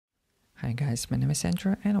Hi guys, my name is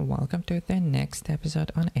Andrew and welcome to the next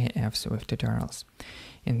episode on AF Swift tutorials.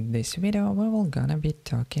 In this video we will gonna be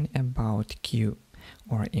talking about queue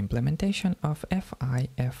or implementation of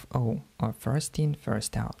FIFO or first in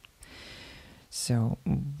first out. So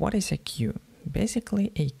what is a queue?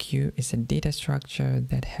 Basically a queue is a data structure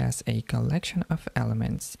that has a collection of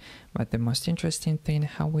elements, but the most interesting thing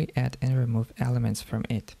how we add and remove elements from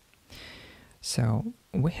it. So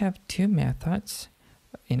we have two methods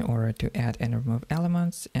in order to add and remove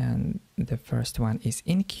elements, and the first one is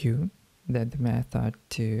in queue, that the method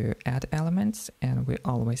to add elements, and we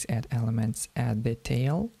always add elements at the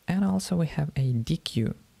tail. And also we have a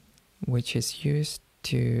dequeue, which is used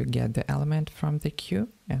to get the element from the queue,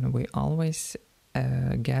 and we always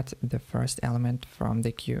get the first element from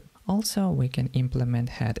the queue. Also we can implement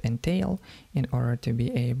head and tail in order to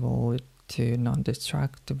be able to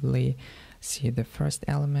non-destructively see the first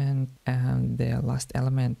element and the last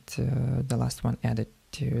element, the last one added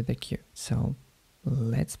to the queue. So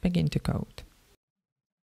let's begin to code.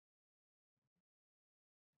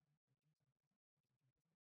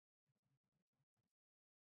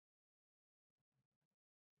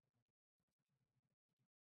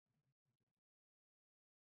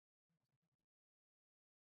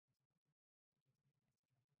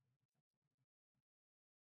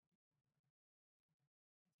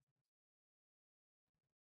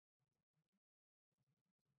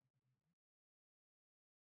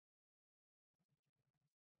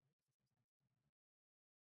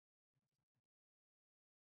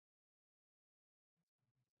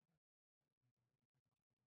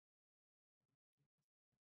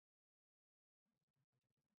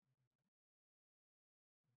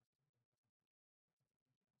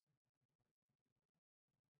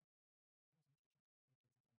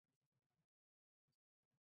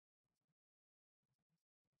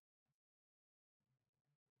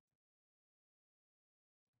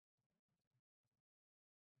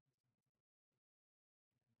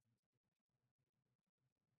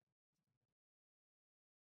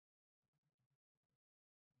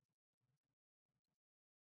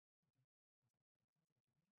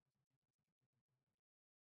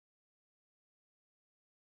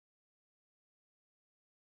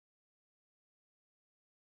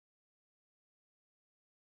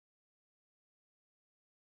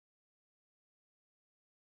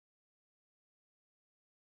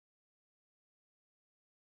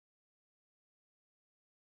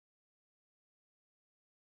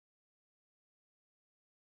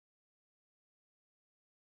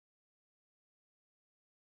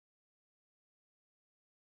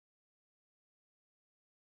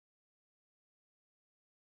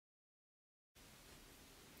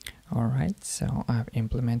 Alright, so I've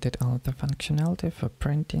implemented all of the functionality for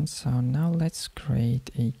printing, so now let's create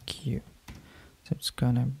a queue. So it's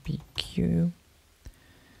gonna be queue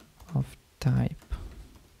of type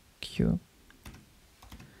queue.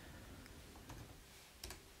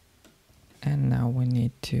 And now we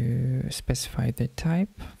need to specify the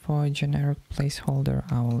type. For a generic placeholder,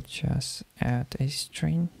 I will just add a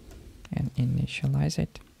string and initialize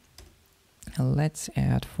it. And let's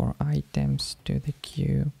add 4 items to the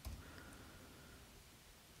queue.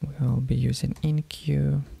 We will be using in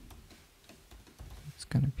queue. It's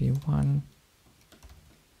gonna be 1.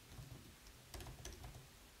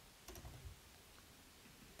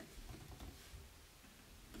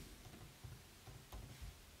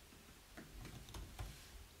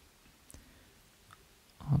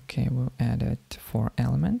 Okay, we'll add 4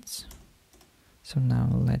 elements. So now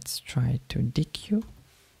let's try to dequeue.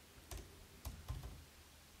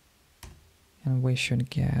 And we should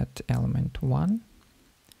get element 1.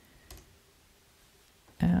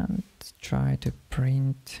 And try to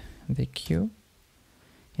print the queue.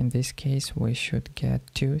 In this case we should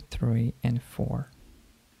get 2, 3 and 4.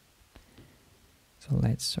 So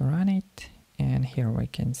let's run it, and here we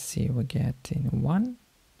can see we get in 1,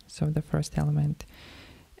 so the first element,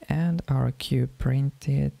 and our queue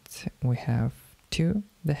printed we have 2,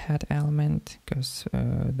 the head element, because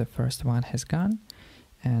the first one has gone,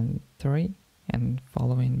 and 3, and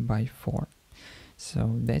following by 4.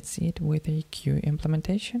 So that's it with a queue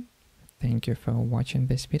implementation. Thank you for watching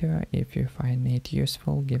this video. If you find it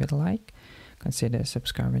useful, give it a like, consider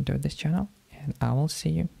subscribing to this channel, and I will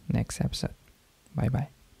see you next episode. Bye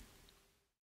bye.